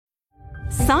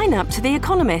Sign up to The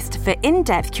Economist for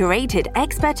in-depth curated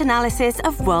expert analysis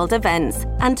of world events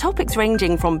and topics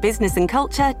ranging from business and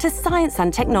culture to science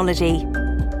and technology.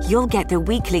 You'll get the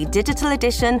weekly digital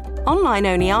edition,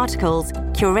 online-only articles,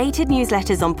 curated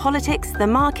newsletters on politics, the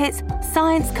markets,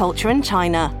 science, culture and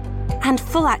China, and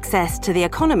full access to The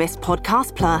Economist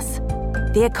Podcast Plus.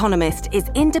 The Economist is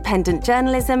independent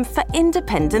journalism for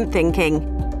independent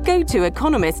thinking. Go to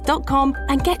economist.com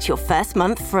and get your first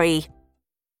month free.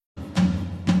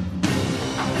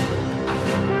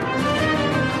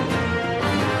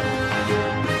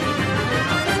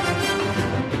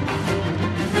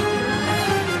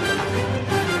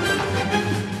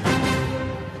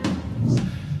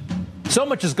 So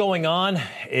much is going on.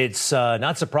 It's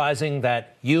not surprising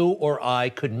that you or I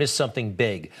could miss something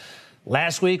big.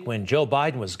 Last week, when Joe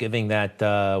Biden was giving that,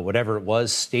 whatever it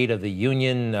was, State of the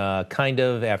Union,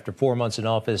 after 4 months in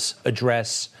office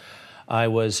address, I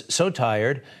was so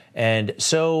tired and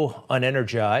so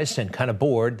unenergized and kind of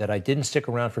bored that I didn't stick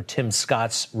around for Tim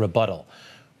Scott's rebuttal,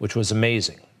 which was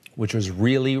amazing, which was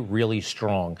really, really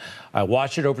strong. I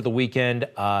watched it over the weekend.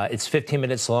 It's 15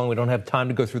 minutes long. We don't have time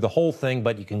to go through the whole thing,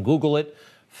 but you can Google it,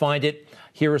 find it.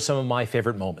 Here are some of my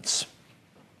favorite moments.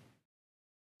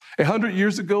 100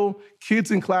 years ago,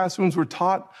 kids in classrooms were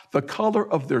taught the color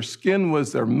of their skin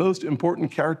was their most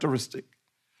important characteristic.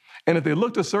 And if they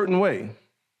looked a certain way,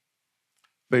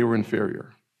 they were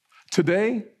inferior.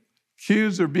 Today,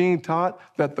 kids are being taught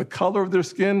that the color of their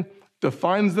skin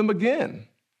defines them again.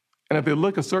 And if they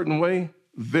look a certain way,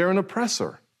 they're an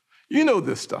oppressor. You know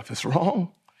this stuff is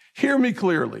wrong. Hear me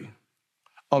clearly.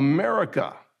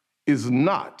 America is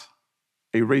not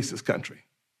a racist country.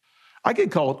 I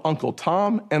get called Uncle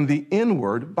Tom and the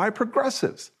N-word by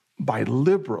progressives, by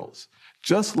liberals.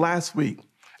 Just last week,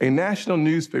 a national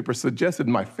newspaper suggested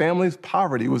my family's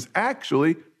poverty was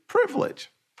actually privilege.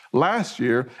 Last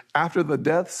year, after the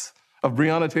deaths of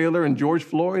Breonna Taylor and George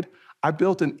Floyd, I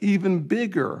built an even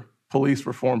bigger police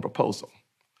reform proposal.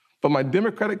 But my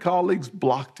Democratic colleagues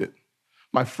blocked it.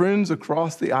 My friends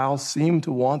across the aisle seemed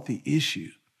to want the issue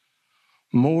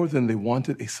more than they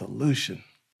wanted a solution.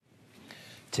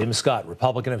 Tim Scott,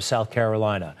 Republican of South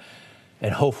Carolina,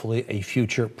 and hopefully a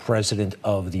future president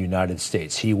of the United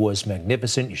States. He was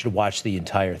magnificent. You should watch the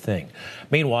entire thing.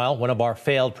 Meanwhile, one of our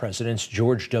failed presidents,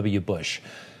 George W. Bush.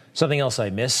 Something else I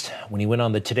missed when he went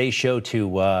on the Today Show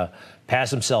to pass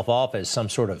himself off as some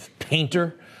sort of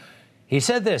painter. He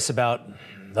said this about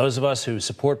those of us who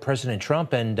support President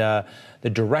Trump and the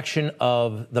direction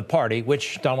of the party,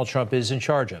 which Donald Trump is in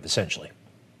charge of, essentially.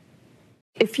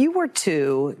 If you were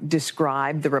to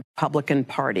describe the Republican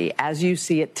Party as you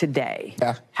see it today,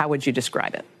 how would you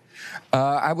describe it?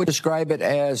 I would describe it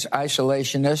as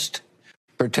isolationist,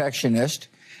 protectionist,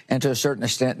 and to a certain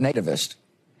extent, nativist.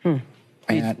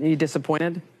 Are you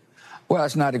disappointed? Well,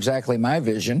 it's not exactly my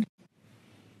vision.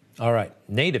 All right.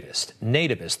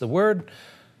 Nativist. The word,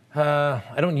 I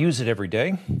don't use it every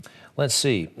day. Let's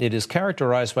see. It is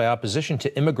characterized by opposition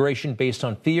to immigration based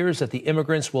on fears that the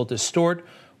immigrants will distort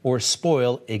or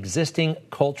spoil existing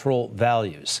cultural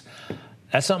values.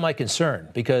 That's not my concern,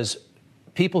 because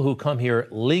people who come here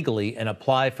legally and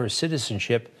apply for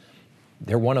citizenship,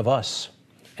 they're one of us,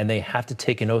 and they have to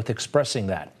take an oath expressing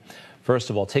that. First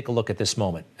of all, take a look at this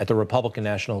moment at the Republican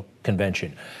National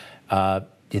Convention. Do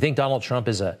you think Donald Trump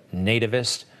is a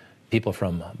nativist? People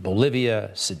from Bolivia,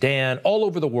 Sudan, all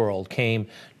over the world came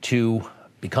to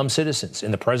become citizens in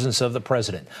the presence of the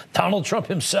president. Donald Trump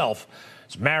himself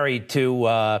is married to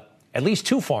at least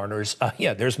two foreigners.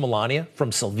 There's Melania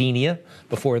from Slovenia.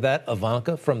 Before that,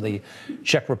 Ivanka from the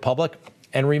Czech Republic.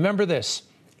 And remember this,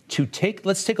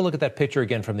 let's take a look at that picture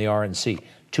again from the RNC.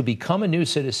 To become a new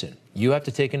citizen, you have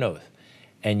to take an oath,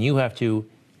 and you have to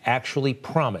actually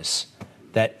promise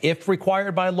that if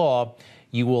required by law,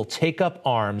 you will take up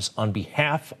arms on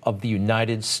behalf of the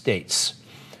United States.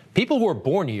 People who are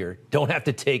born here don't have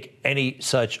to take any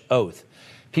such oath.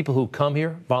 People who come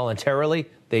here voluntarily,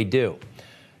 they do.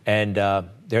 And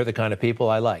they're the kind of people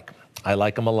I like. I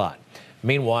like them a lot.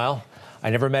 Meanwhile, I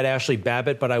never met Ashley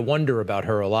Babbitt, but I wonder about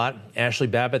her a lot. Ashley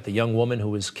Babbitt, the young woman who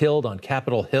was killed on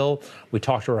Capitol Hill. We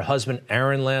talked to her husband,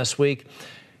 Aaron, last week.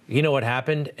 You know what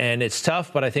happened, and it's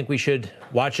tough, but I think we should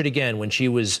watch it again. When she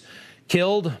was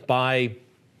killed by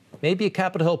maybe a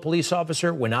Capitol Hill police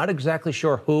officer, we're not exactly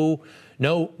sure who,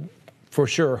 no for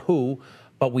sure who,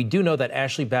 but we do know that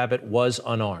Ashley Babbitt was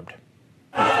unarmed.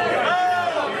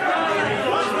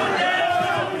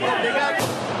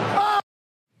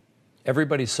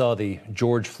 Everybody saw the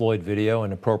George Floyd video,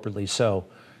 and appropriately so.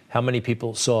 How many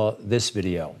people saw this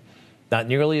video? Not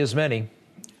nearly as many.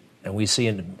 And we see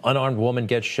an unarmed woman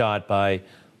get shot by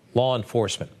law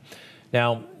enforcement.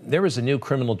 Now, there was a new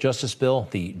criminal justice bill,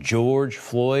 the George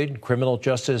Floyd Criminal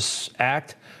Justice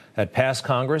Act, that passed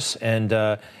Congress.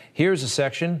 And here's a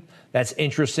section that's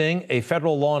interesting. A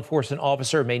federal law enforcement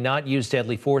officer may not use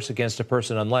deadly force against a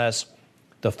person unless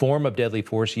the form of deadly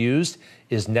force used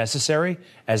is necessary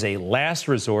as a last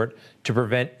resort to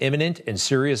prevent imminent and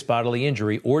serious bodily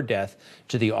injury or death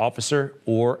to the officer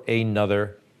or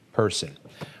another person.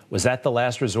 Was that the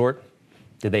last resort?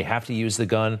 Did they have to use the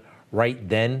gun right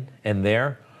then and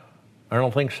there? I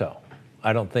don't think so.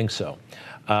 I don't think so.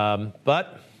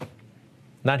 But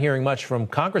not hearing much from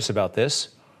Congress about this.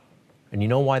 And you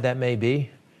know why that may be?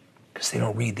 Because they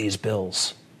don't read these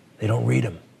bills. They don't read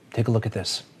them. Take a look at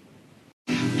this.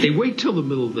 They wait till the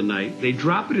middle of the night. They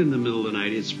drop it in the middle of the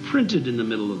night. It's printed in the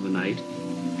middle of the night.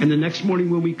 And the next morning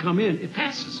when we come in, it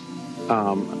passes.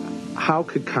 How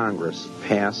could Congress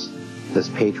pass this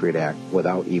Patriot Act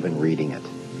without even reading it?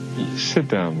 Sit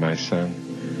down, my son.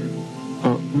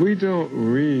 We don't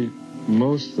read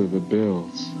most of the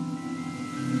bills.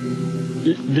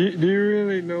 Do you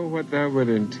really know what that would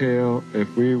entail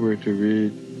if we were to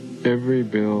read every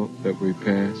bill that we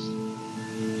passed?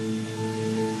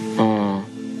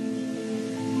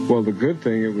 Well, the good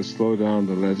thing, it would slow down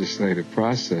the legislative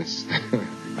process.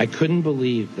 I couldn't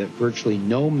believe that virtually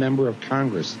no member of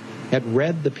Congress had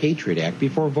read the Patriot Act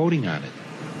before voting on it.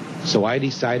 So I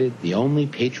decided the only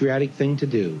patriotic thing to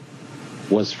do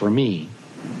was for me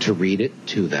to read it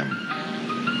to them.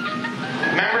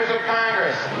 Members of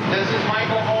Congress, this is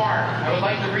Michael Moore. I would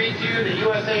like to read to you the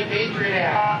USA Patriot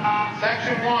Act.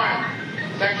 Section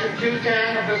 1, Section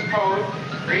 210 of this code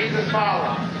reads as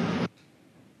follows.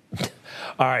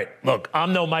 All right, look,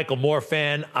 I'm no Michael Moore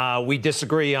fan. We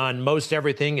disagree on most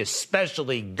everything,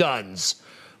 especially guns.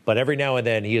 But every now and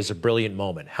then he has a brilliant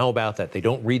moment. How about that? They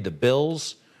don't read the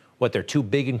bills. What, they're too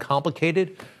big and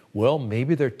complicated? Well,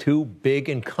 maybe they're too big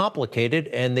and complicated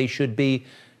and they should be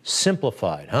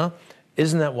simplified, huh?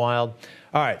 Isn't that wild?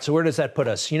 All right, so where does that put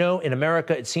us? You know, in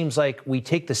America, it seems like we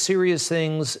take the serious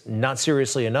things not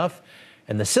seriously enough,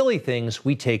 and the silly things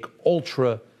we take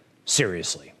ultra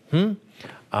seriously.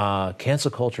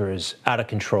 Cancel culture is out of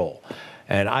control.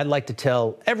 And I'd like to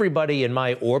tell everybody in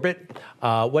my orbit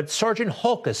what Sergeant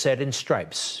Hulka said in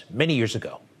Stripes many years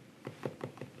ago.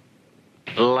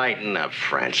 Lighten up,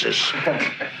 Francis.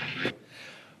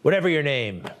 Whatever your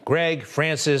name, Greg,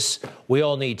 Francis, we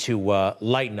all need to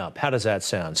lighten up. How does that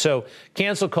sound? So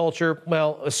cancel culture,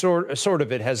 well, a sort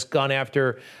of it has gone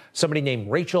after somebody named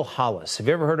Rachel Hollis. Have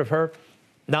you ever heard of her?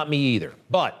 Not me either.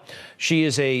 But she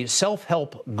is a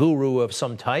self-help guru of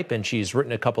some type, and she's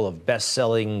written a couple of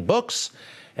best-selling books.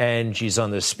 And she's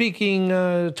on the speaking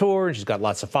tour, and she's got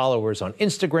lots of followers on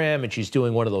Instagram, and she's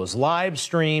doing one of those live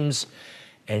streams.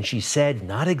 And she said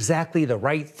not exactly the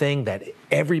right thing that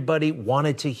everybody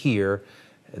wanted to hear.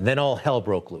 And then all hell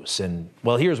broke loose. And,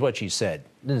 well, here's what she said.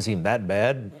 Didn't seem that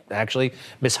bad, actually.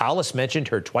 Miss Hollis mentioned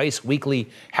her twice-weekly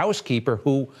housekeeper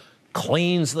who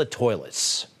cleans the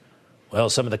toilets. Well,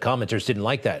 some of the commenters didn't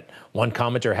like that. One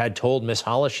commenter had told Miss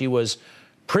Hollis she was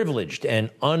privileged and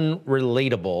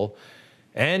unrelatable.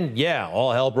 And, yeah,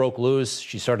 all hell broke loose.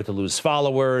 She started to lose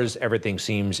followers. Everything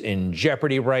seems in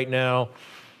jeopardy right now.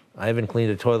 I haven't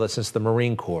cleaned a toilet since the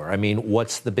Marine Corps. I mean,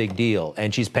 what's the big deal?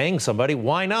 And she's paying somebody.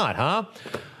 Why not, huh?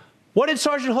 What did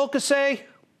Sergeant Hulka say?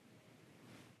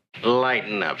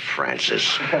 Lighten up,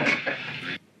 Francis.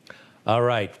 All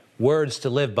right. Words to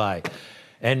live by.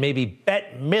 And maybe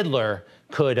Bette Midler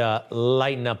could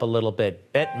lighten up a little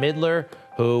bit. Bette Midler,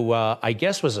 who I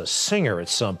guess was a singer at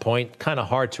some point, kind of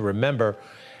hard to remember,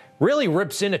 really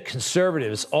rips into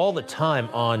conservatives all the time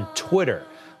on Twitter.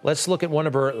 Let's look at one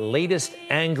of her latest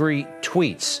angry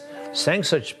tweets. Sang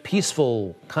such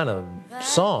peaceful kind of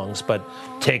songs, but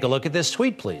take a look at this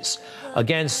tweet, please.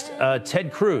 Against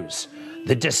Ted Cruz,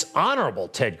 the dishonorable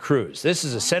Ted Cruz. This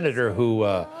is a senator who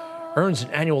earns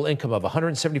an annual income of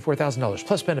 $174,000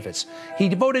 plus benefits. He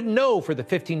voted no for the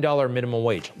 $15 minimum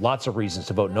wage. Lots of reasons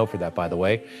to vote no for that, by the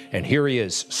way. And here he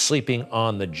is, sleeping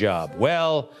on the job.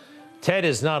 Well, Ted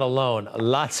is not alone.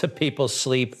 Lots of people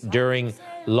sleep during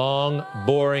long,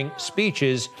 boring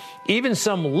speeches, even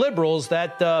some liberals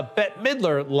that Bette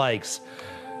Midler likes.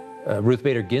 Ruth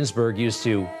Bader Ginsburg used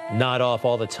to nod off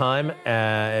all the time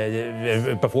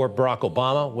before Barack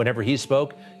Obama. Whenever he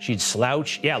spoke, she'd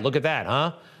slouch. Yeah, look at that,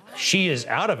 huh? She is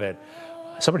out of it.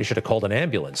 Somebody should have called an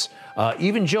ambulance.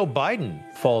 Even Joe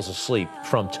Biden falls asleep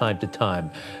from time to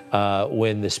time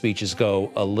when the speeches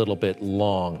go a little bit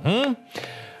long.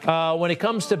 When it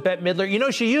comes to Bette Midler, you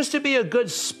know, she used to be a good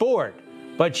sport,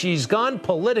 but she's gone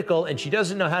political and she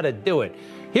doesn't know how to do it.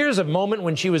 Here's a moment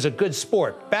when she was a good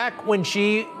sport, back when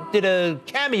she did a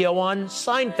cameo on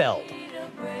Seinfeld.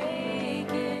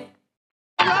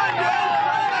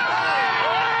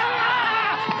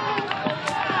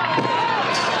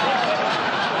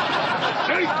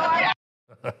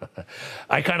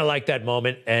 I kind of like that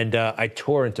moment, and I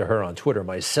tore into her on Twitter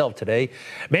myself today.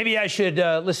 Maybe I should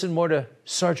listen more to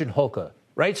Sergeant Hulka.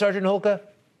 Right, Sergeant Hulka?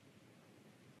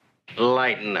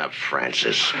 Lighten up,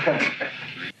 Francis.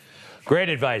 Great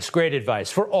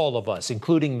advice for all of us,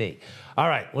 including me. All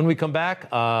right, when we come back,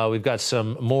 we've got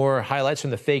some more highlights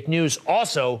from the fake news.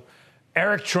 Also,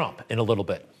 Eric Trump in a little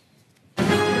bit.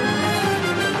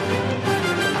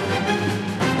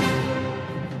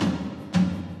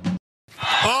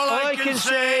 All I can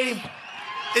say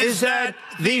is that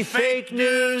the fake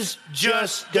news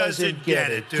just doesn't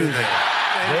get it, do they?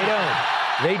 They don't.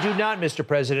 They do not, Mr.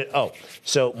 President. Oh,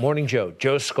 so Morning Joe,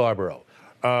 Joe Scarborough.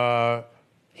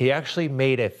 He actually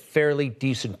made a fairly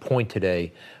decent point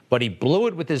today, but he blew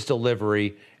it with his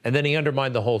delivery, and then he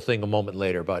undermined the whole thing a moment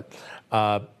later. But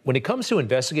when it comes to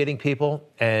investigating people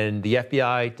and the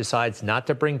FBI decides not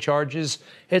to bring charges,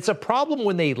 it's a problem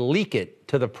when they leak it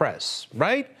to the press,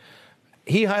 right?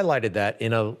 He highlighted that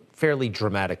in a fairly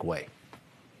dramatic way.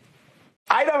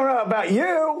 I don't know about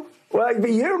you, but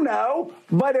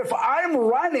if I'm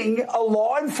running a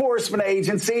law enforcement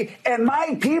agency and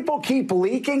my people keep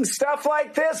leaking stuff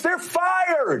like this, they're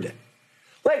fired.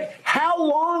 Like, how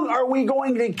long are we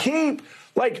going to keep,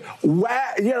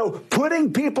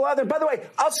 putting people out there? By the way,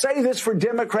 I'll say this for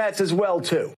Democrats as well,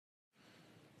 too.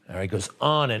 All right, he goes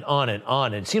on and on and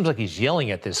on. And it seems like he's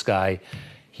yelling at this guy.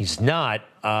 He's not,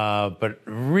 but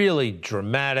really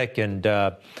dramatic. And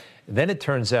then it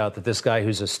turns out that this guy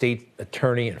who's a state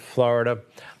attorney in Florida,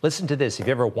 listen to this. If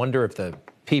you ever wonder if the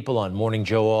people on Morning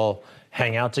Joe all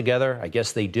hang out together, I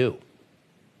guess they do.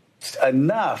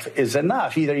 Enough is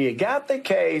enough. Either you got the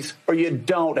case or you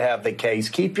don't have the case.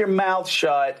 Keep your mouth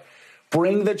shut.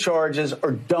 Bring the charges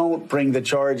or don't bring the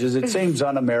charges. It seems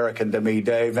un-American to me,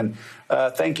 Dave. And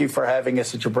thank you for having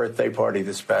us at your birthday party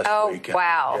this past weekend. Oh,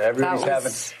 wow. Yeah,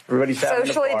 everybody's having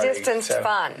socially distanced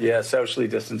fun. Yeah, socially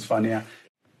distanced fun, yeah.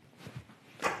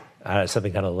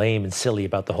 Something kind of lame and silly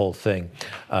about the whole thing.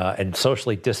 And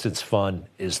socially distanced fun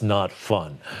is not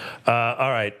fun.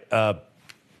 All right.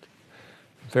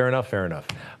 Fair enough.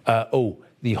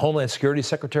 The Homeland Security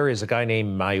Secretary is a guy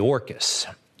named Mayorkas.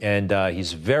 And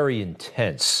he's very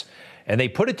intense. And they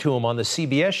put it to him on the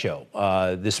CBS show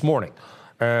this morning.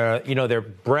 They're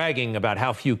bragging about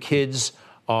how few kids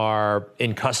are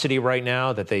in custody right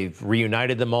now, that they've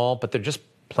reunited them all, but they're just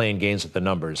playing games with the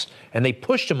numbers. And they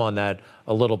pushed him on that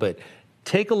a little bit.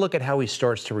 Take a look at how he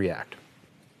starts to react.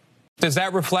 Does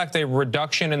that reflect a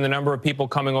reduction in the number of people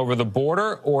coming over the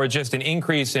border, or just an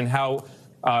increase in how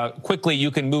quickly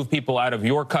you can move people out of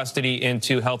your custody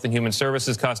into Health and Human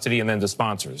Services custody and then to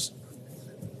sponsors?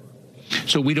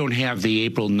 So we don't have the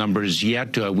April numbers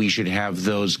yet. We should have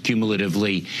those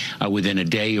cumulatively within a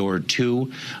day or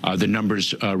two. The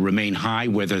numbers remain high.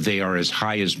 Whether they are as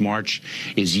high as March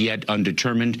is yet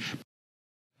undetermined.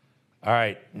 All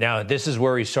right. Now, this is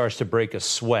where he starts to break a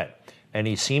sweat. And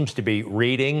he seems to be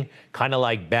reading, kind of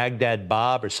like Baghdad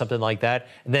Bob or something like that.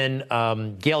 And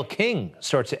then Gayle King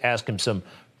starts to ask him some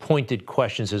pointed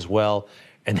questions as well.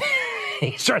 And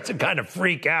he starts to kind of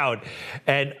freak out.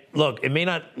 And look, it may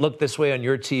not look this way on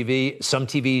your TV. Some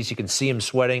TVs, you can see him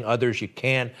sweating. Others, you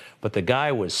can't. But the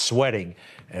guy was sweating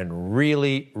and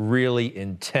really, really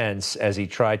intense as he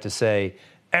tried to say,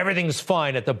 everything's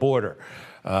fine at the border.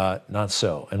 Not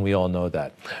so. And we all know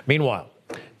that. Meanwhile,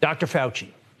 Dr. Fauci.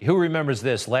 Who remembers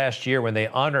this? Last year when they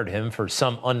honored him for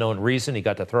some unknown reason, he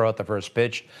got to throw out the first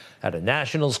pitch at a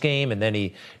Nationals game, and then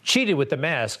he cheated with the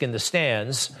mask in the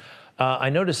stands. I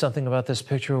noticed something about this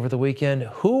picture over the weekend.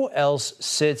 Who else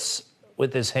sits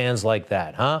with his hands like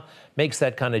that, huh? Makes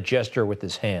that kind of gesture with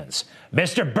his hands.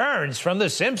 Mr. Burns from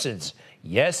The Simpsons.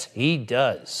 Yes, he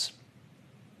does.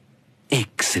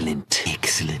 Excellent.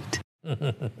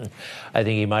 I think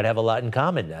he might have a lot in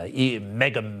common.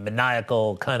 Mega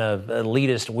maniacal, kind of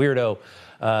elitist weirdo.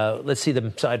 Let's see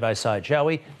them side by side, shall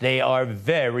we? They are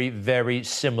very, very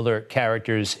similar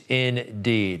characters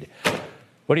indeed.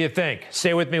 What do you think?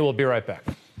 Stay with me. We'll be right back.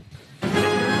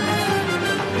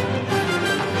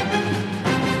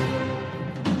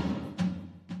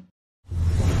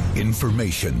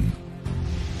 Information.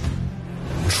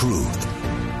 Truth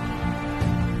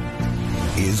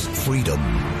is freedom.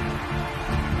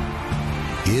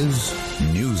 Is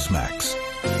Newsmax.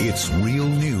 It's real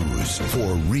news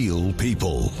for real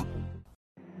people.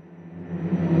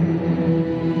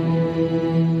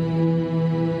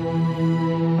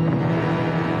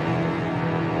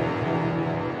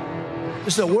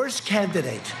 It's the worst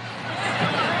candidate.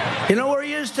 You know where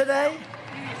he is today?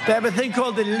 They have a thing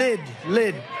called the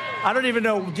lid. I don't even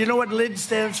know. Do you know what lid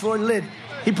stands for? Lid.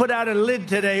 He put out a lid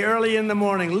today early in the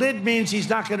morning. Lid means he's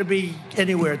not going to be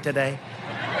anywhere today.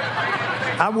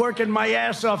 I'm working my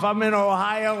ass off. I'm in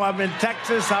Ohio. I'm in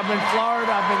Texas. I'm in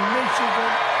Florida. I'm in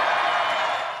Michigan.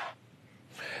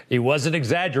 He wasn't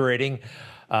exaggerating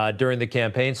during the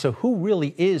campaign. So who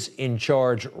really is in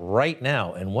charge right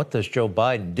now? And what does Joe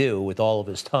Biden do with all of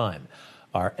his time?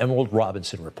 Our Emerald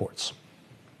Robinson reports.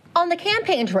 On the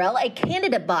campaign trail, a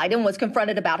candidate Biden was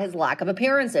confronted about his lack of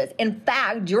appearances. In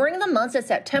fact, during the months of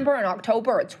September and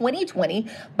October of 2020,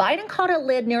 Biden caught a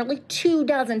lid nearly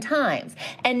 24 times.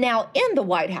 And now in the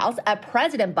White House,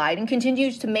 President Biden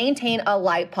continues to maintain a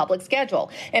light public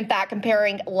schedule. In fact,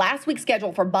 comparing last week's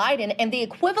schedule for Biden and the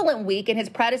equivalent week in his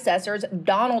predecessor's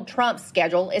Donald Trump's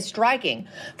schedule is striking.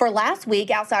 For last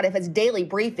week, outside of his daily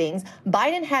briefings,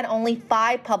 Biden had only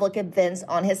 5 public events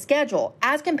on his schedule,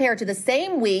 as compared to the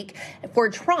same week for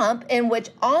Trump, in which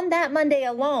on that Monday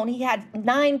alone, he had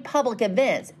 9 public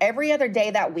events. Every other day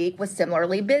that week was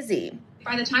similarly busy.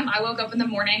 By the time I woke up in the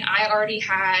morning, I already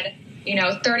had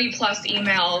 30 plus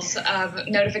emails of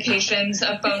notifications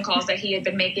of phone calls that he had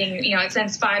been making,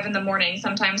 since 5 in the morning,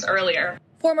 sometimes earlier.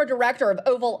 Former director of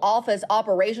Oval Office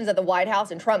operations at the White House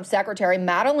and Trump secretary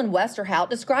Madeleine Westerhout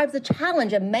describes the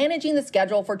challenge of managing the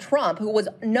schedule for Trump, who was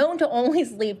known to only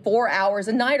sleep 4 hours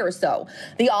a night or so.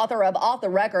 The author of Off the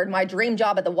Record, My Dream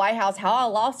Job at the White House, How I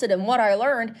Lost It and What I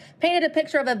Learned, painted a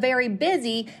picture of a very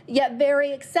busy yet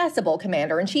very accessible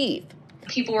commander-in-chief.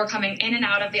 People were coming in and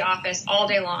out of the office all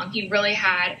day long. He really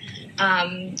had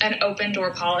an open door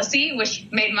policy, which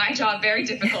made my job very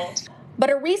difficult. But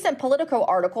a recent Politico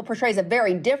article portrays a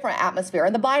very different atmosphere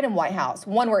in the Biden White House,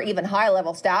 one where even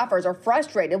high-level staffers are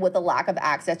frustrated with the lack of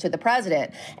access to the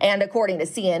president. And according to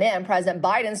CNN, President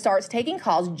Biden starts taking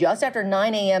calls just after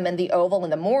 9 a.m. in the Oval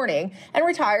in the morning and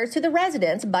retires to the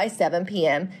residence by 7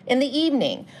 p.m. in the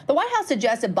evening. The White House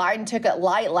suggested Biden took it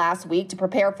light last week to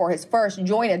prepare for his first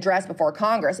joint address before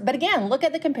Congress. But again, look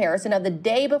at the comparison of the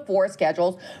day before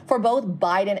schedules for both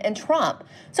Biden and Trump.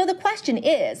 So the question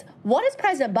is, what is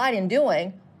President Biden doing?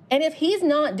 And if he's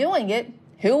not doing it,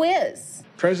 who is?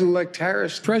 President-elect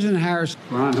Harris. President Harris.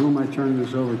 Ron, who am I turning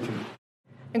this over to?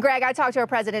 And Greg, I talked to a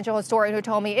presidential historian who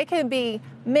told me it could be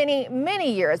many,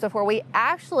 many years before we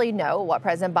actually know what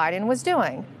President Biden was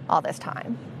doing all this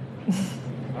time.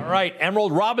 All right,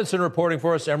 Emerald Robinson reporting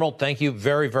for us. Emerald, thank you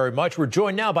very, very much. We're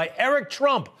joined now by Eric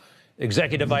Trump,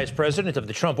 Executive Vice President of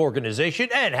the Trump Organization,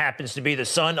 and happens to be the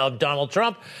son of Donald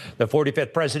Trump, the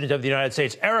 45th President of the United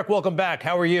States. Eric, welcome back.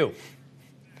 How are you?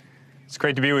 It's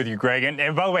great to be with you, Greg.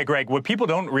 And by the way, Greg, what people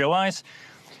don't realize,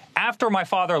 after my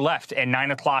father left at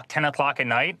 9 o'clock, 10 o'clock at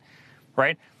night,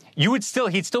 right, he'd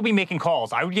still be making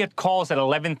calls. I would get calls at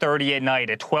 11:30 at night,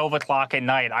 at 12 o'clock at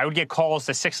night. I would get calls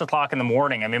at 6 o'clock in the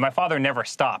morning. I mean, my father never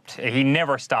stopped. He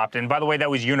never stopped. And by the way, that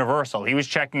was universal. He was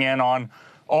checking in on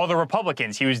all the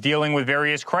Republicans. He was dealing with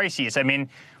various crises. I mean,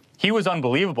 he was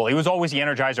unbelievable. He was always the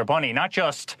Energizer Bunny, not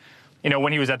just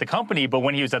when he was at the company, but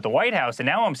when he was at the White House. And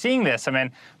now I'm seeing this. I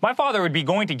mean, my father would be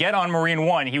going to get on Marine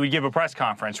One. He would give a press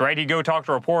conference, right? He'd go talk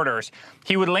to reporters.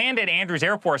 He would land at Andrews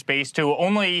Air Force Base to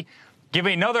only give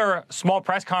another small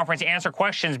press conference, answer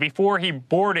questions before he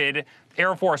boarded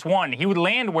Air Force One. He would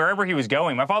land wherever he was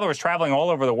going. My father was traveling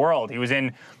all over the world. He was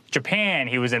in Japan.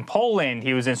 He was in Poland.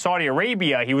 He was in Saudi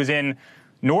Arabia. He was in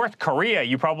North Korea.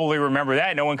 You probably remember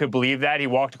that. No one could believe that. He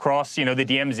walked across, the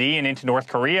DMZ and into North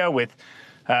Korea with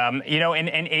and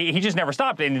he just never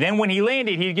stopped. And then when he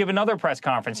landed, he'd give another press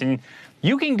conference. And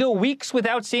you can go weeks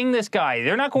without seeing this guy.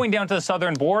 They're not going down to the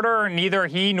southern border. Neither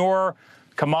he nor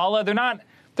Kamala. They're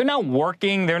not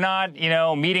working. They're not,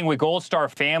 meeting with Gold Star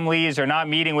families. They're not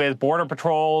meeting with Border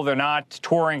Patrol. They're not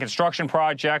touring construction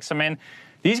projects. I mean,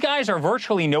 these guys are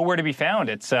virtually nowhere to be found.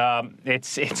 It's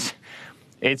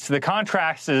the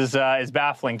contrast is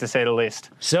baffling, to say the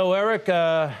least. So, Eric,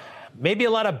 maybe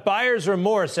a lot of buyer's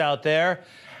remorse out there,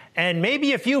 and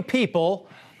maybe a few people,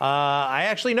 I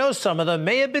actually know some of them,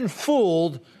 may have been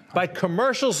fooled by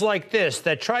commercials like this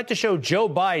that tried to show Joe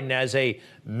Biden as a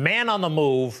man on the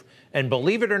move, and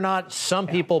believe it or not, some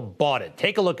people bought it.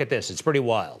 Take a look at this. It's pretty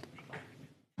wild.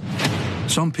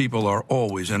 Some people are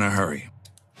always in a hurry.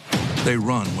 They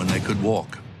run when they could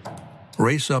walk,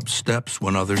 race up steps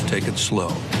when others take it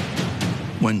slow.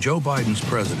 When Joe Biden's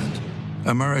president,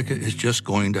 America is just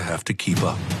going to have to keep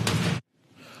up.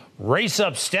 Race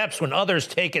up steps when others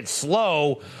take it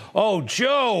slow. Oh,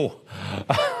 Joe.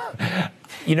 The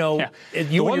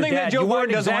one thing that Joe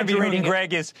Biden doesn't want to be doing,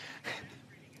 Greg, is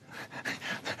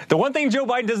The one thing Joe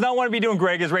Biden does not want to be doing,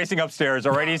 Greg, is racing upstairs.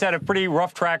 All right, he's had a pretty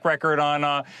rough track record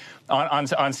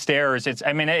on stairs.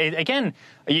 Again,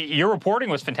 your reporting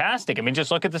was fantastic. I mean,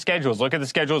 just look at the schedules. Look at the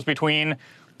schedules between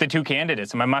the two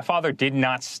candidates. I mean, my father did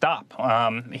not stop.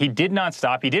 He did not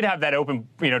stop. He did have that open,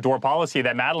 door policy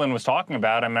that Madeleine was talking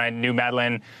about. I mean, I knew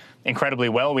Madeleine incredibly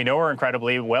well. We know her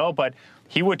incredibly well, but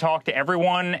he would talk to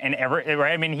everyone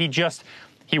right? I mean,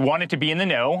 he wanted to be in the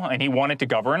know, and he wanted to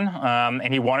govern,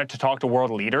 and he wanted to talk to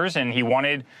world leaders, and he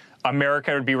wanted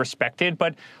America to be respected.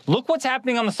 But look what's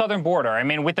happening on the southern border. I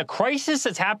mean, with the crisis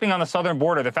that's happening on the southern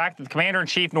border, the fact that the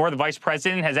commander-in-chief nor the vice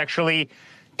president has actually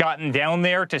gotten down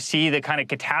there to see the kind of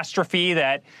catastrophe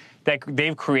that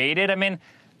they've created, I mean,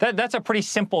 that's a pretty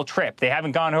simple trip. They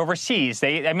haven't gone overseas.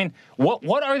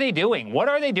 What are they doing? What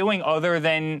are they doing other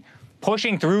than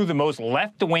pushing through the most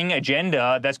left-wing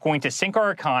agenda that's going to sink our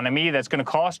economy, that's going to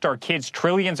cost our kids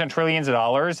trillions and trillions of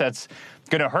dollars, that's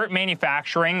going to hurt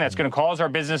manufacturing, that's going to cause our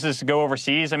businesses to go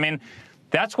overseas? I mean,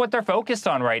 that's what they're focused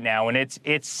on right now, and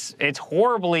it's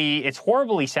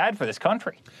horribly sad for this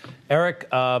country. Eric,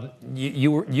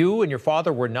 you and your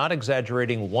father were not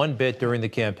exaggerating one bit during the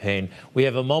campaign. We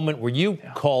have a moment where you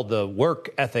called the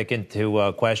work ethic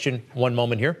into question. One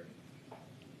moment here.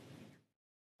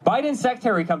 Biden's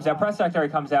press secretary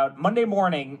comes out Monday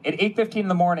morning at 8:15 in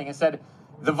the morning and said,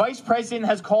 the vice president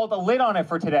has called a lid on it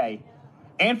for today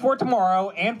and for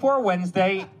tomorrow and for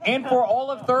Wednesday and for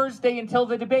all of Thursday until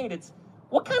the debate.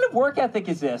 What kind of work ethic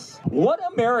is this? What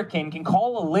American can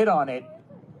call a lid on it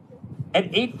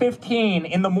at 8:15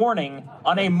 in the morning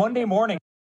on a Monday morning?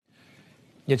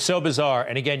 It's so bizarre.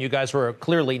 And again, you guys were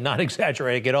clearly not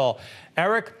exaggerating at all.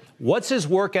 Eric, what's his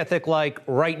work ethic like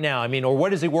right now? I mean, or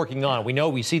what is he working on?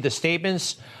 We see the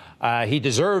statements. He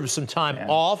deserves some time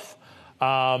off.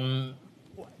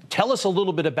 Tell us a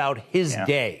little bit about his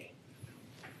day.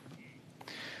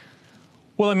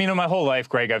 Well, I mean, my whole life,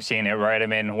 Greg, I've seen it, right? I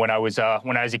mean, when I was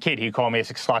a kid, he'd call me at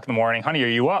 6 o'clock in the morning. Honey, are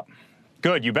you up?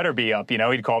 Good, you better be up.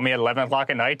 He'd call me at 11 o'clock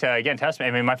at night to, again, test me.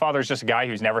 I mean, my father's just a guy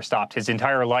who's never stopped. His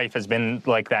entire life has been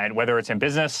like that, whether it's in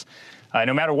business,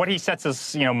 no matter what he sets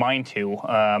his, mind to,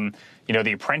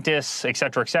 The Apprentice, et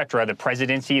cetera, the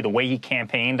presidency, the way he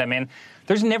campaigned. I mean,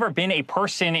 there's never been a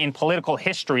person in political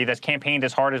history that's campaigned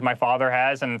as hard as my father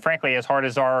has, and frankly, as hard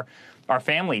as our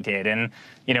family did. And,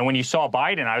 when you saw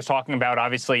Biden, I was talking about,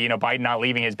 obviously, Biden not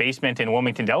leaving his basement in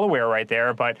Wilmington, Delaware right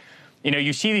there, but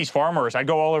you see these farmers. I'd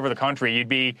go all over the country. You'd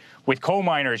be with coal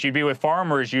miners. You'd be with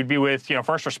farmers. You'd be with,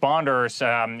 first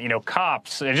responders,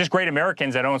 cops, just great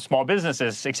Americans that own small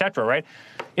businesses, et cetera, right?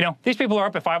 These people are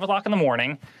up at 5 o'clock in the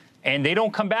morning, and they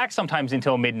don't come back sometimes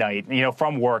until midnight,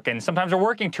 from work. And sometimes they're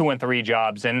working 2 and 3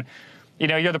 jobs. And,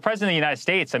 you're the president of the United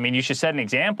States. I mean, you should set an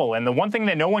example. And the one thing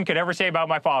that no one could ever say about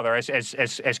my father,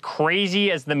 as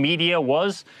crazy as the media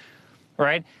was,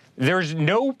 right? There's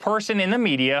no person in the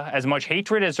media, as much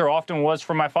hatred as there often was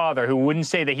for my father, who wouldn't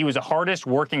say that he was the hardest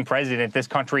working president this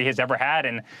country has ever had.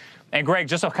 And Greg,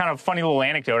 just a kind of funny little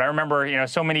anecdote. I remember,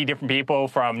 so many different people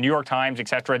from New York Times, et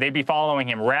cetera, they'd be following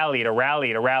him rally to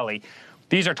rally to rally.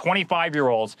 These are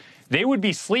 25-year-olds. They would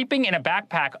be sleeping in a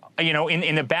backpack,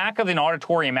 in the back of an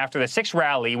auditorium after the 6th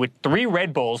rally with 3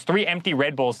 empty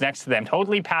Red Bulls next to them,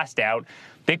 totally passed out.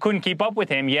 They couldn't keep up with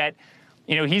him, yet,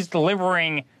 he's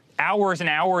delivering hours and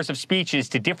hours of speeches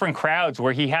to different crowds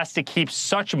where he has to keep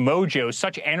such mojo,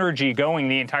 such energy going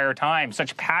the entire time,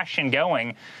 such passion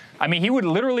going. I mean, he would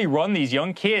literally run these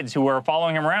young kids who were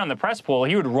following him around the press pool.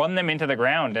 He would run them into the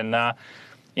ground. And,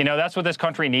 that's what this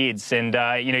country needs. And,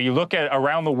 you look at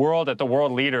around the world at the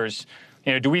world leaders,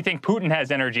 do we think Putin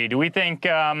has energy? Do we think,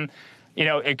 go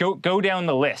down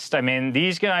the list? I mean,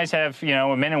 these guys have,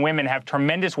 men and women have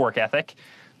tremendous work ethic.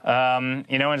 And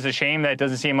it's a shame that it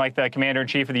doesn't seem like the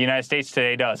commander-in-chief of the United States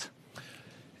today does.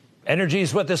 Energy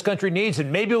is what this country needs,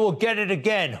 and maybe we'll get it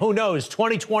again. Who knows?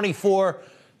 2024,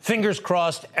 fingers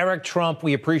crossed. Eric Trump,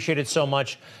 we appreciate it so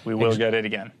much. We will get it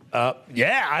again.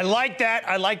 Yeah, I like that.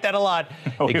 I like that a lot.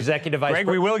 Executive Vice President.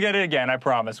 Greg, we will get it again. I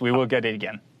promise. We will get it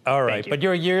again. All right, but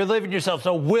you're living yourself,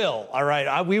 so will. All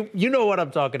right, you know what I'm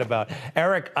talking about,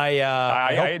 Eric.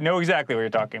 I know exactly what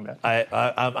you're talking about.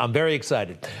 I'm very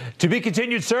excited. To be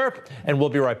continued, sir, and we'll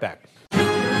be right back.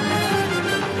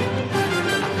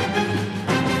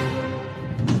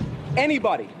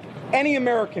 Anybody, any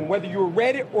American, whether you're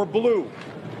red or blue,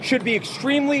 should be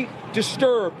extremely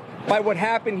disturbed by what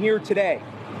happened here today,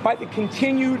 by the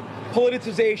continued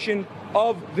politicization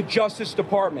of the Justice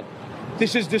Department.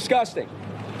 This is disgusting.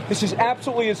 This is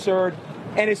absolutely absurd,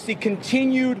 and it's the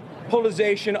continued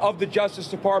politicization of the Justice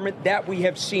Department that we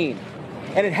have seen,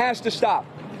 and it has to stop.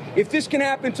 If this can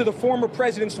happen to the former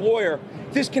president's lawyer,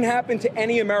 this can happen to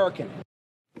any American.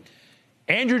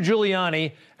 Andrew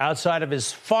Giuliani outside of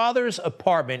his father's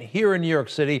apartment here in New York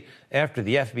City after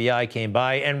the FBI came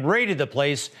by and raided the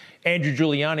place. Andrew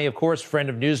Giuliani, of course, friend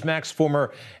of Newsmax,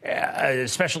 former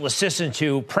special assistant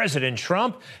to President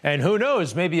Trump, and who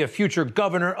knows, maybe a future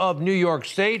governor of New York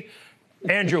State.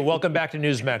 Andrew, welcome back to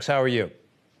Newsmax. How are you?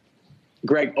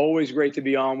 Greg, always great to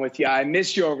be on with you. I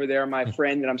miss you over there, my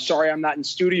friend, and I'm sorry I'm not in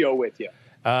studio with you.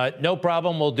 No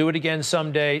problem. We'll do it again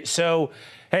someday. So,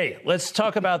 hey, let's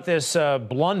talk about this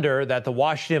blunder that the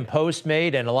Washington Post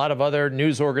made and a lot of other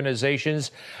news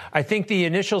organizations. I think the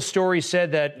initial story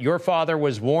said that your father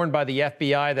was warned by the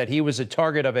FBI that he was a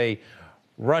target of a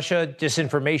Russia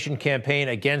disinformation campaign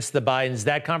against the Bidens.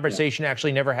 That conversation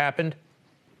actually never happened?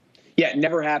 Yeah, it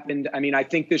never happened. I mean, I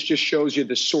think this just shows you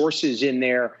the sources in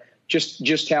there,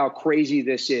 just how crazy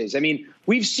this is. I mean,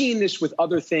 we've seen this with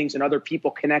other things and other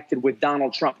people connected with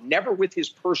Donald Trump, never with his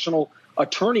personal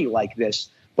attorney like this.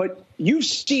 But you've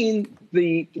seen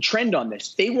the trend on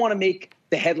this. They want to make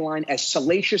the headline as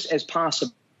salacious as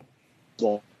possible.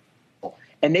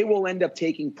 And they will end up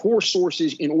taking poor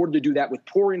sources in order to do that with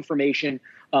poor information.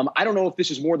 I don't know if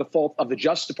this is more the fault of the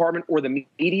Justice Department or the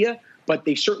media, but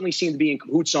they certainly seem to be in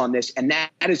cahoots on this. And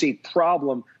that is a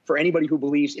problem for anybody who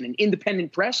believes in an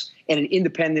independent press and an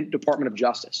independent Department of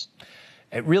Justice.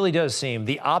 It really does seem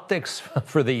the optics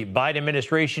for the Biden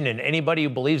administration and anybody who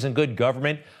believes in good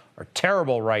government are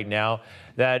terrible right now.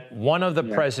 That one of the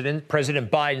President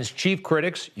Biden's chief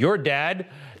critics, your dad,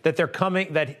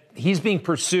 that he's being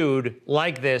pursued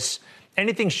like this.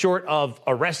 Anything short of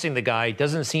arresting the guy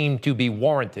doesn't seem to be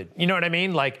warranted. You know what I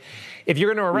mean? Like, if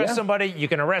you're going to arrest somebody, you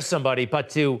can arrest somebody. But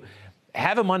to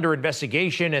have him under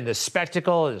investigation and the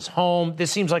spectacle at his home,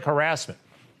 this seems like harassment.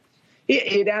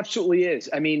 It absolutely is.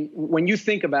 I mean, when you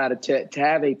think about it, to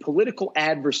have a political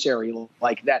adversary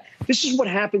like that, this is what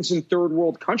happens in third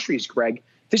world countries, Greg.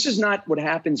 This is not what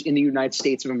happens in the United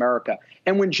States of America.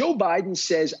 And when Joe Biden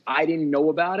says, I didn't know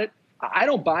about it, I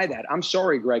don't buy that. I'm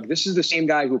sorry, Greg. This is the same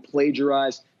guy who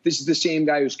plagiarized. This is the same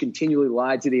guy who's continually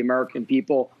lied to the American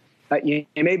people. You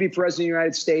may be president of the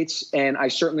United States, and I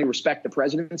certainly respect the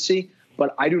presidency,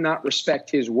 but I do not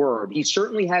respect his word. He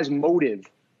certainly has motive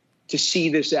to see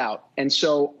this out. And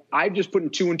so I'm just putting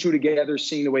two and two together,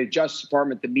 seeing the way the Justice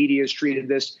Department, the media has treated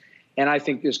this, and I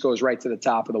think this goes right to the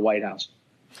top of the White House.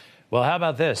 Well, how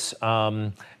about this?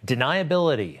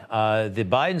 Deniability. The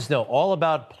Bidens know all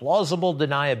about plausible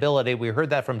deniability. We heard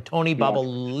that from Tony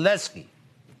Bobulinski.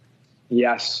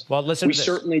 Yes. Well, listen to this.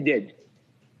 We certainly did.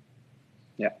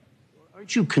 Yeah.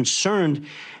 Aren't you concerned?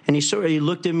 And he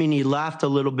looked at me and he laughed a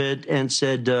little bit and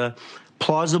said,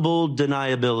 plausible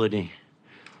deniability.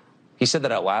 He said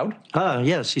that out loud?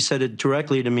 Yes, he said it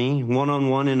directly to me,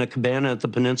 one-on-one in a cabana at the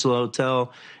Peninsula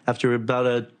Hotel after about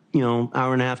a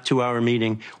hour and a half, 2 hour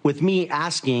meeting with me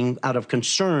asking out of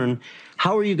concern,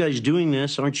 how are you guys doing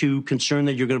this? Aren't you concerned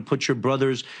that you're going to put your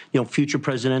brother's, future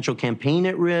presidential campaign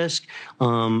at risk?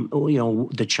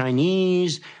 The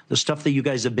Chinese, the stuff that you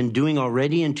guys have been doing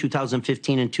already in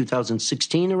 2015 and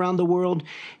 2016 around the world.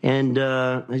 And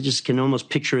I just can almost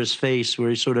picture his face where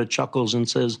he sort of chuckles and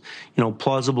says,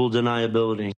 plausible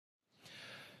deniability.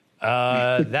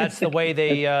 That's the way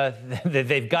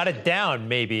they've got it down,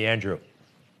 maybe, Andrew.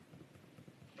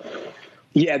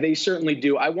 Yeah, they certainly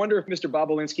do. I wonder if Mr.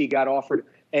 Bobulinski got offered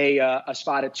a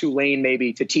spot at Tulane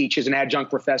maybe to teach as an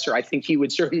adjunct professor. I think he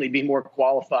would certainly be more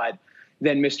qualified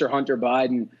than Mr. Hunter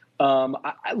Biden.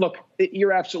 Look,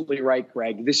 you're absolutely right,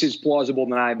 Greg. This is plausible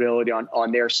deniability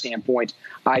on their standpoint.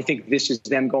 I think this is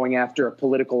them going after a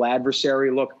political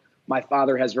adversary. Look, my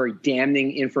father has very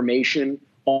damning information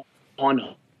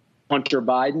on Hunter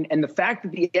Biden. And the fact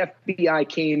that the FBI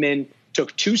came in,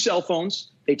 took 2 cell phones,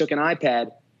 they took an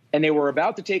iPad, and they were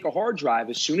about to take a hard drive.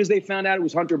 As soon as they found out it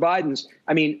was Hunter Biden's,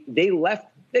 I mean, they left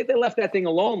that thing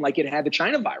alone like it had the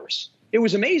China virus. It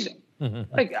was amazing.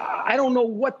 Mm-hmm. Like, I don't know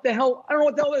what the hell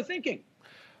they're thinking.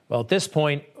 Well, at this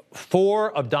point,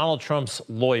 4 of Donald Trump's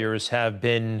lawyers have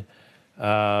had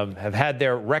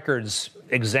their records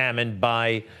examined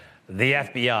by the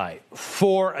FBI.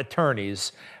 4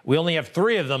 attorneys. We only have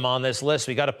 3 of them on this list.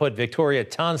 We got to put Victoria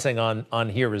Toensing on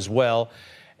here as well.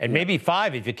 And maybe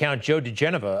 5 if you count Joe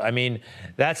DeGeneva. I mean,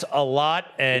 that's a lot,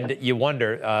 and you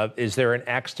wonder, is there an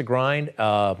axe to grind?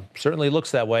 Certainly looks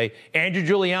that way. Andrew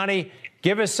Giuliani,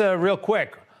 give us real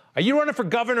quick. Are you running for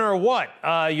governor or what?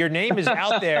 Your name is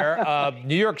out there.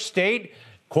 New York State,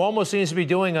 Cuomo seems to be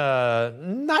doing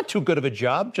not too good of a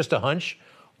job, just a hunch.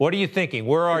 What are you thinking?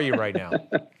 Where are you right now?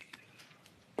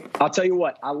 I'll tell you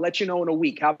what, I'll let you know in a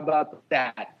week. How about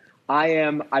that?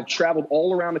 I've traveled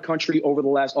all around the country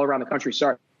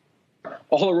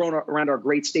all around our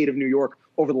great state of New York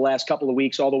over the last couple of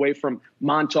weeks, all the way from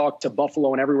Montauk to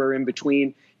Buffalo and everywhere in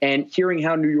between. And hearing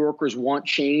how New Yorkers want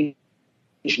change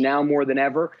now more than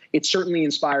ever, it certainly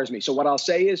inspires me. So what I'll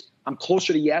say is I'm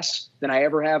closer to yes than I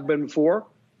ever have been before.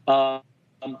 But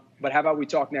how about we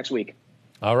talk next week?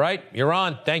 All right. You're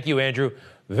on. Thank you, Andrew,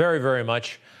 very, very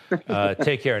much.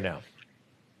 Take care now.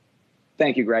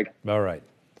 Thank you, Greg. All right.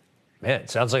 Man,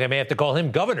 it sounds like I may have to call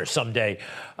him governor someday.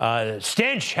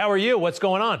 Stench, how are you? What's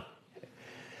going on?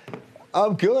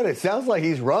 I'm good. It sounds like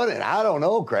he's running. I don't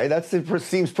know, Greg. That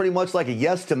seems pretty much like a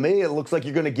yes to me. It looks like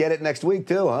you're going to get it next week,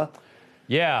 too, huh?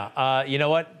 Yeah. You know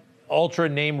what? Ultra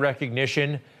name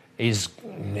recognition. He's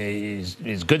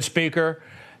good speaker,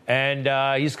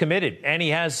 and he's committed. And he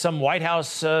has some White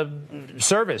House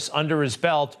service under his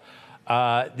belt.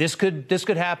 This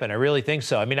could happen. I really think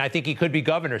so. I mean, I think he could be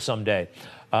governor someday.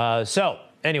 So,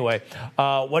 anyway,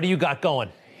 what do you got going?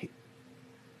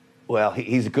 Well,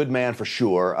 he's a good man for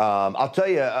sure. I'll tell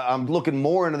you, I'm looking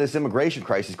more into this immigration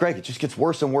crisis. Greg, it just gets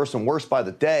worse and worse and worse by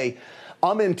the day.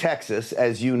 I'm in Texas,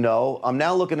 as you know. I'm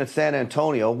now looking at San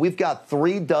Antonio. We've got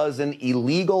 36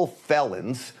 illegal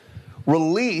felons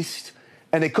released,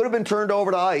 and they could have been turned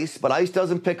over to ICE, but ICE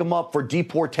doesn't pick them up for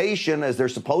deportation as they're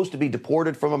supposed to be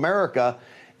deported from America,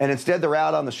 and instead they're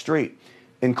out on the street,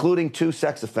 including 2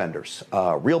 sex offenders,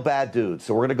 real bad dudes.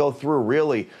 So we're going to go through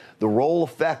really the role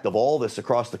effect of all this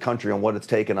across the country and what it's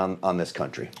taken on this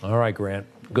country. All right, Grant.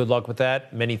 Good luck with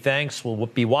that. Many thanks. We'll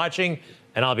be watching,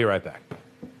 and I'll be right back.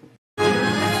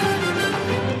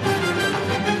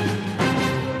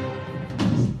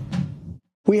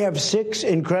 We have 6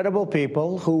 incredible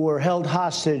people who were held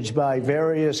hostage by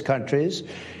various countries,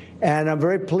 and I'm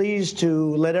very pleased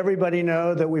to let everybody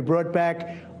know that we brought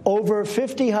back over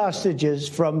 50 hostages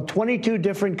from 22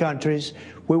 different countries.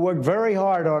 We worked very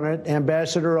hard on it,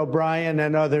 Ambassador O'Brien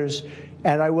and others,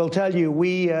 and I will tell you,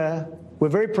 we're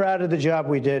very proud of the job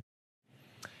we did.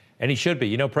 And he should be.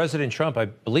 You know, President Trump, I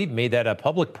believe, made that a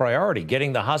public priority,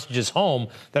 getting the hostages home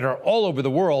that are all over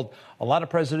the world. A lot of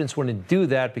presidents wouldn't do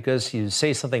that because you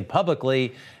say something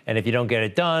publicly, and if you don't get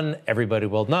it done, everybody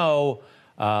will know.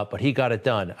 But he got it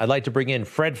done. I'd like to bring in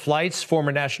Fred Fleitz,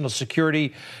 former National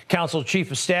Security Council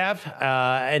Chief of Staff,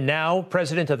 and now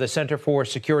President of the Center for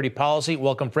Security Policy.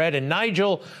 Welcome, Fred. And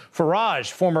Nigel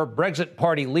Farage, former Brexit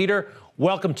Party leader.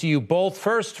 Welcome to you both.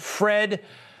 First, Fred,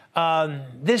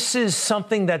 this is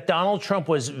something that Donald Trump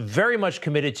was very much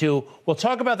committed to. We'll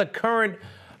talk about the current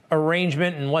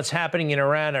arrangement and what's happening in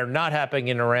Iran or not happening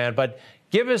in Iran, but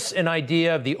give us an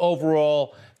idea of the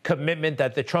overall commitment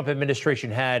that the Trump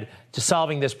administration had to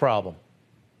solving this problem.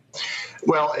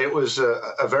 Well, it was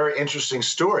a very interesting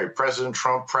story. President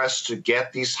Trump pressed to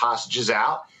get these hostages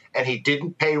out, and he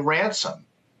didn't pay ransom.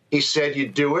 He said, you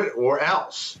do it or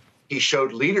else. He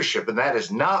showed leadership, and that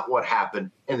is not what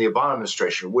happened in the Obama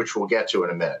administration, which we'll get to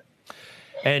in a minute.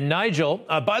 And Nigel,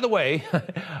 by the way,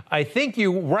 I think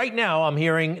you right now, I'm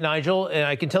hearing, Nigel, and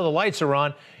I can tell the lights are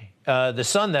on, the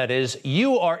sun, that is,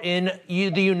 you are in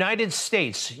the United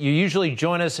States. You usually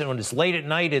join us when it's late at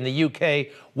night in the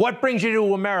UK. What brings you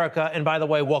to America? And by the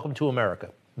way, welcome to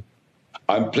America.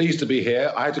 I'm pleased to be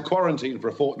here. I had to quarantine for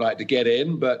a fortnight to get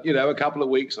in, but, you know, a couple of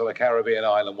weeks on a Caribbean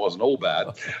island wasn't all bad.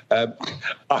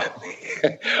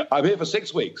 I'm here for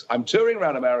 6 weeks. I'm touring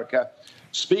around America,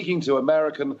 speaking to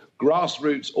American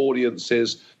grassroots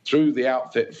audiences through the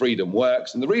outfit Freedom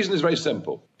Works. And the reason is very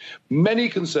simple. Many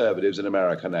conservatives in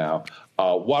America now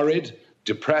are worried,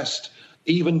 depressed,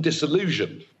 even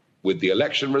disillusioned with the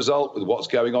election result, with what's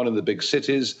going on in the big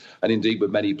cities, and indeed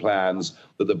with many plans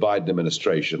that the Biden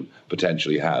administration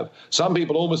potentially have. Some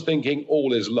people almost thinking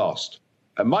all is lost.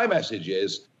 And my message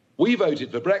is, we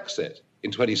voted for Brexit in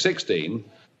 2016,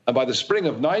 and by the spring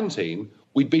of 19,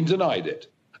 we'd been denied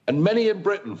it. And many in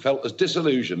Britain felt as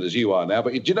disillusioned as you are now.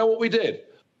 But do you know what we did?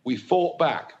 We fought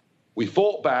back. We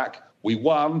fought back. We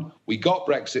won. We got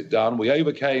Brexit done. We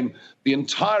overcame the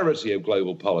entirety of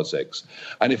global politics.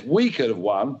 And if we could have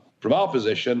won from our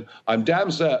position, I'm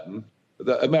damn certain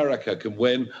that America can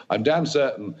win. I'm damn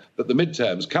certain that the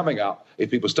midterms coming up, if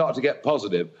people start to get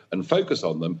positive and focus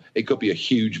on them, it could be a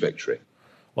huge victory.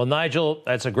 Well, Nigel,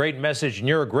 that's a great message, and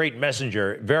you're a great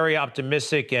messenger. Very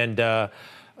optimistic, and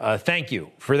thank you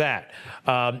for that.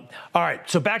 All right,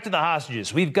 so back to the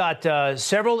hostages. We've got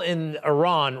several in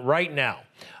Iran right now.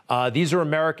 These are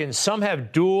Americans. Some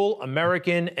have dual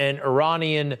American and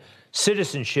Iranian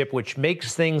citizenship, which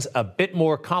makes things a bit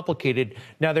more complicated.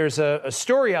 Now, there's a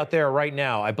story out there right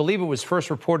now, I believe it was first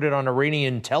reported on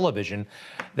Iranian television,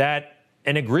 that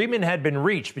an agreement had been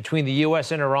reached between the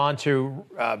U.S. and Iran to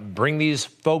bring these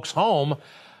folks home.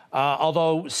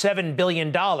 although $7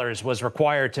 billion was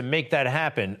required to make that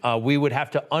happen. We would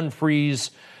have to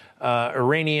unfreeze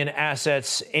Iranian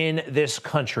assets in this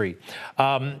country.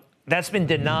 That's been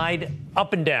denied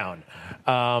up and down.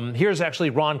 Here's actually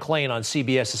Ron Klain on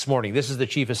CBS this morning. This is the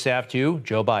chief of staff to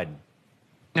Joe Biden.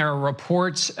 There are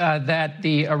reports that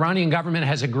the Iranian government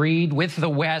has agreed with the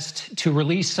West to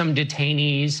release some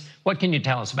detainees. What can you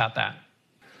tell us about that?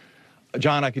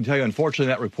 John, I can tell you, unfortunately,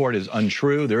 that report is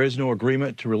untrue. There is no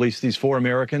agreement to release these 4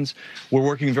 Americans. We're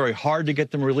working very hard to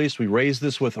get them released. We raise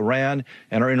this with Iran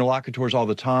and our interlocutors all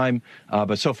the time.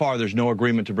 But so far, there's no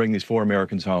agreement to bring these 4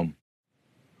 Americans home.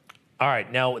 All right.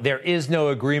 Now, there is no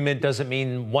agreement doesn't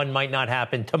mean one might not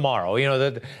happen tomorrow. You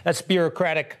know, that's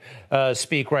bureaucratic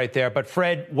speak right there. But,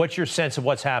 Fred, what's your sense of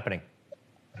what's happening?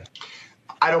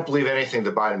 I don't believe anything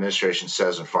the Biden administration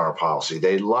says in foreign policy.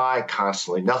 They lie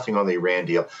constantly, nothing on the Iran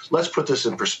deal. Let's put this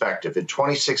in perspective. In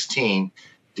 2016,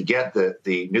 to get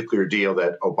the nuclear deal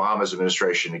that Obama's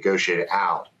administration negotiated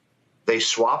out, they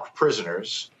swapped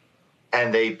prisoners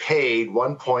and they paid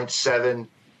 $1.7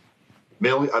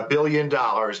 billion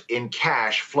in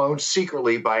cash flown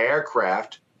secretly by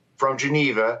aircraft from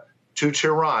Geneva to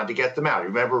Tehran to get them out.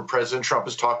 Remember, President Trump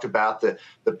has talked about the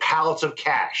pallets of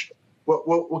cash.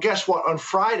 Well, guess what? On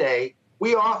Friday,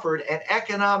 we offered an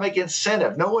economic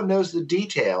incentive. No one knows the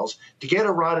details to get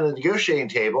Iran to the negotiating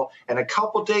table. And a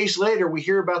couple days later, we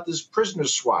hear about this prisoner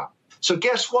swap. So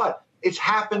guess what? It's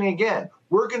happening again.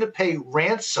 We're going to pay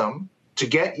ransom to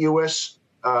get U.S.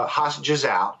 Hostages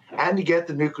out and to get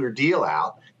the nuclear deal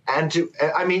out. And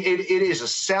it is a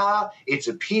sellout. It's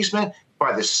appeasement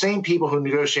by the same people who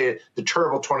negotiated the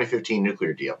terrible 2015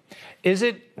 nuclear deal. Is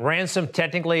it ransom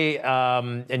technically?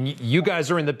 And you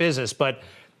guys are in the business, but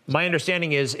my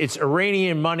understanding is it's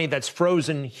Iranian money that's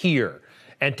frozen here.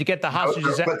 And to get the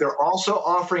hostages out. But they're also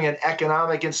offering an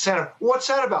economic incentive. What's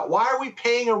that about? Why are we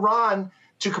paying Iran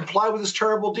to comply with this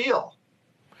terrible deal?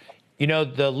 You know,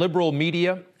 the liberal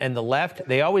media and the left,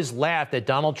 they always laughed at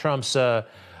Donald Trump's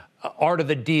art of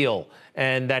the deal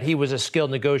and that he was a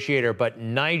skilled negotiator. But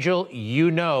Nigel,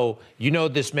 you know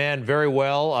this man very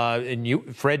well, and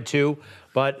you, Fred, too.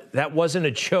 But that wasn't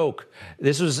a joke.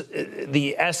 This was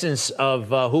the essence of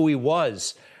who he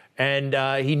was.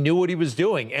 And he knew what he was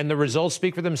doing. And the results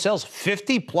speak for themselves.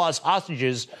 50-plus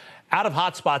hostages out of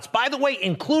hotspots, by the way,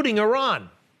 including Iran.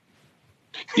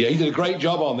 Yeah, he did a great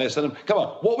job on this. And come on,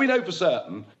 what we know for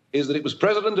certain is that it was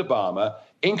President Obama,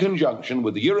 in conjunction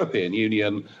with the European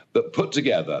Union, that put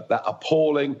together that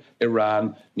appalling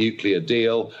Iran nuclear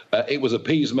deal. It was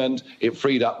appeasement. It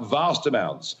freed up vast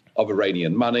amounts of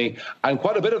Iranian money. And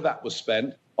quite a bit of that was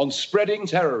spent on spreading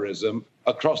terrorism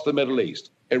across the Middle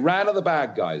East. Iran are the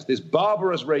bad guys. This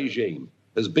barbarous regime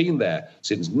has been there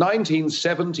since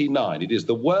 1979. It is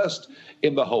the worst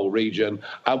in the whole region.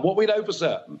 And what we know for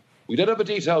certain, we don't have the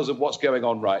details of what's going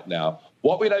on right now.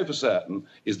 What we know for certain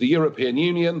is the European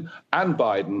Union and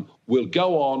Biden will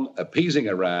go on appeasing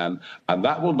Iran, and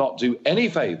that will not do any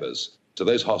favors to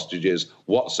those hostages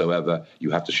whatsoever. You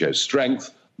have to show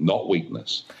strength, not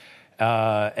weakness.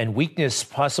 And weakness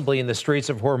possibly in the Straits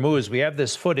of Hormuz. We have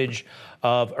this footage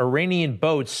of Iranian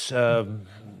boats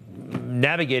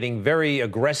navigating very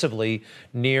aggressively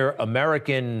near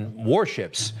American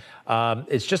warships.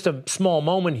 It's just a small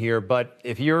moment here, but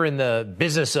if you're in the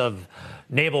business of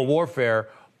naval warfare,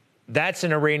 that's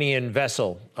an Iranian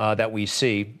vessel that we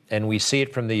see, and we see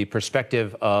it from the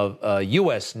perspective of a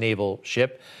U.S. naval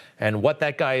ship. And what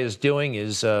that guy is doing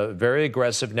is very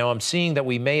aggressive. Now, I'm seeing that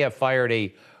we may have fired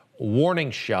a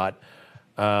warning shot,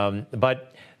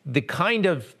 but the kind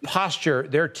of posture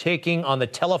they're taking on the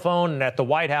telephone and at the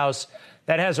White House,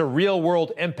 that has a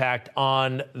real-world impact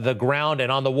on the ground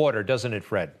and on the water, doesn't it,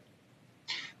 Fred?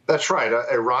 That's right.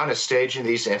 Iran is staging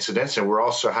these incidents, and we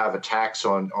also have attacks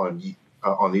on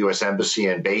the U.S. embassy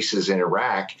and bases in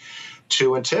Iraq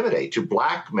to intimidate, to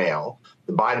blackmail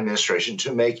the Biden administration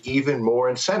to make even more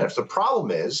incentives. The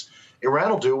problem is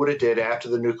Iran will do what it did after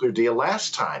the nuclear deal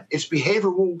last time. Its behavior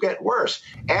will get worse.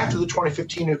 After the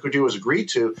 2015 nuclear deal was agreed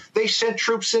to, they sent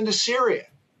troops into Syria.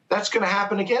 That's going to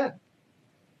happen again.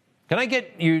 Can I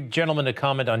get you gentlemen to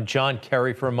comment on John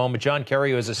Kerry for a moment? John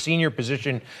Kerry, who has a senior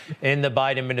position in the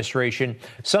Biden administration.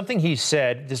 Something he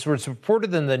said, this was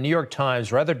reported in the New York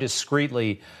Times rather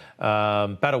discreetly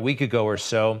about a week ago or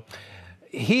so.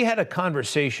 He had a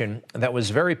conversation that was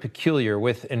very peculiar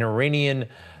with an Iranian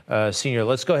senior.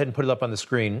 Let's go ahead and put it up on the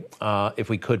screen, if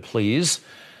we could, please.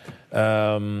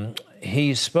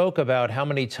 He spoke about how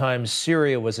many times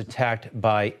Syria was attacked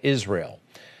by Israel.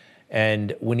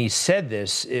 And when he said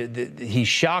this, he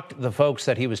shocked the folks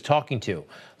that he was talking to.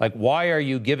 Like, why are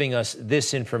you giving us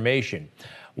this information?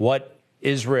 What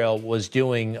Israel was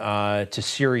doing to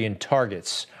Syrian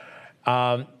targets.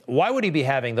 Why would he be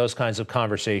having those kinds of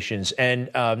conversations? And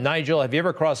Nigel, have you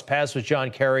ever crossed paths with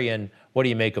John Kerry, and what do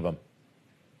you make of him?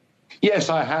 Yes,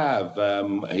 I have.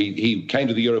 He came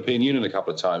to the European Union a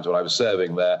couple of times when I was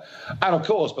serving there. And of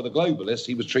course, by the globalists,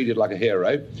 he was treated like a hero.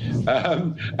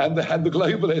 And the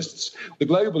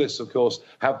globalists, of course,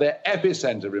 have their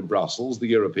epicenter in Brussels, the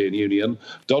European Union.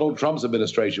 Donald Trump's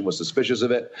administration was suspicious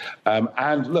of it.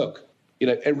 And look,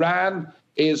 Iran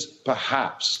is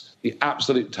perhaps the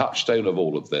absolute touchstone of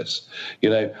all of this.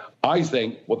 I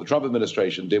think what the Trump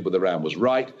administration did with Iran was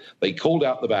right. They called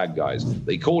out the bad guys.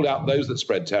 They called out those that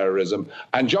spread terrorism.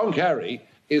 And John Kerry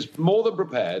is more than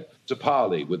prepared to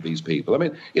parley with these people. I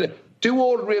mean, do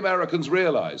ordinary Americans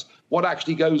realize what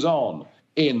actually goes on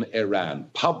in Iran?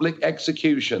 Public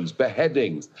executions,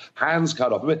 beheadings, hands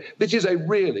cut off. I mean, this is a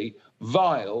really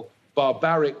vile,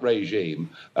 barbaric regime.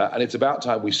 And it's about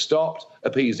time we stopped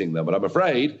appeasing them. But I'm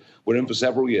afraid we're in for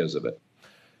several years of it.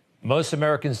 Most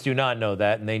Americans do not know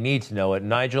that, and they need to know it.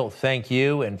 Nigel, thank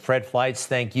you. And Fred Fleitz,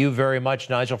 thank you very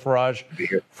much. Nigel Farage,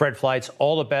 Fred Fleitz,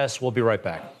 all the best. We'll be right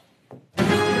back.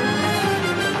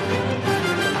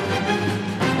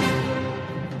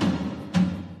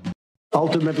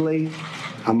 Ultimately,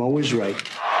 I'm always right.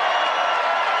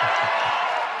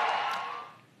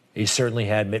 He certainly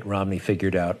had Mitt Romney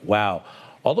figured out. Wow.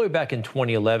 All the way back in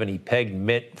 2011, he pegged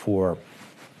Mitt for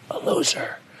a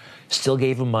loser. Still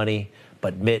gave him money,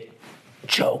 but Mitt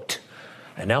choked.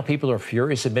 And now people are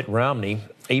furious at Mitt Romney,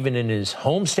 even in his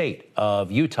home state of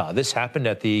Utah. This happened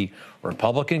at the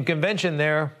Republican convention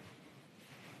there.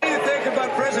 What do you think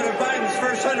about President Biden's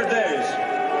first 100 days?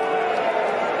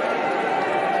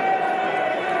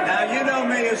 Now, you know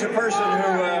me as a person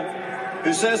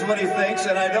who says what he thinks,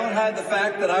 and I don't hide the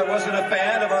fact that I wasn't a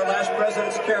fan of our last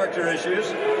president's character issues.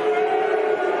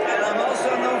 And I'm also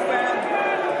no fan.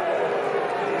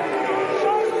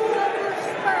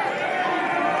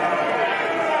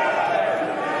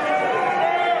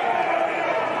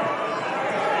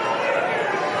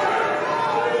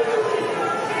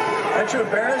 Aren't you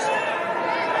embarrassed?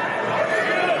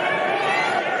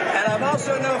 And I'm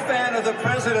also no fan of the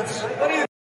president's. What do you?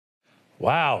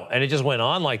 Wow. And it just went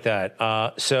on like that.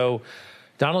 So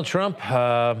Donald Trump,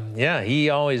 he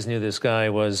always knew this guy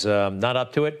was not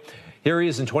up to it. Here he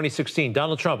is in 2016.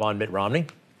 Donald Trump on Mitt Romney.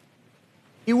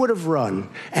 He would have run,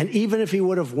 and even if he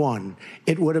would have won,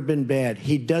 it would have been bad.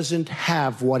 He doesn't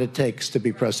have what it takes to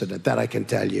be president, that I can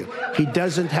tell you. He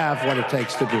doesn't have what it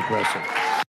takes to be president.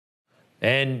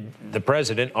 And the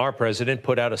president, our president,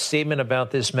 put out a statement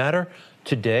about this matter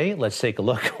today. Let's take a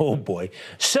look. Oh, boy.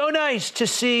 So nice to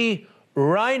see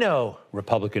Rhino,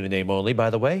 Republican in name only, by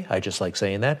the way. I just like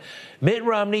saying that. Mitt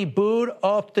Romney booed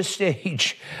off the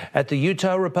stage at the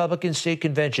Utah Republican State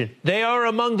Convention. They are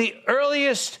among the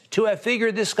earliest to have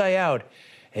figured this guy out.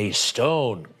 A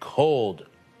stone-cold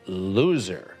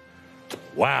loser.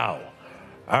 Wow.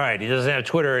 All right, he doesn't have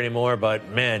Twitter anymore, but,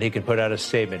 man, he can put out a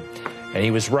statement. And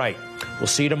he was right. We'll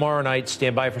see you tomorrow night.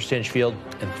 Stand by for Stinchfield,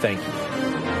 and thank you.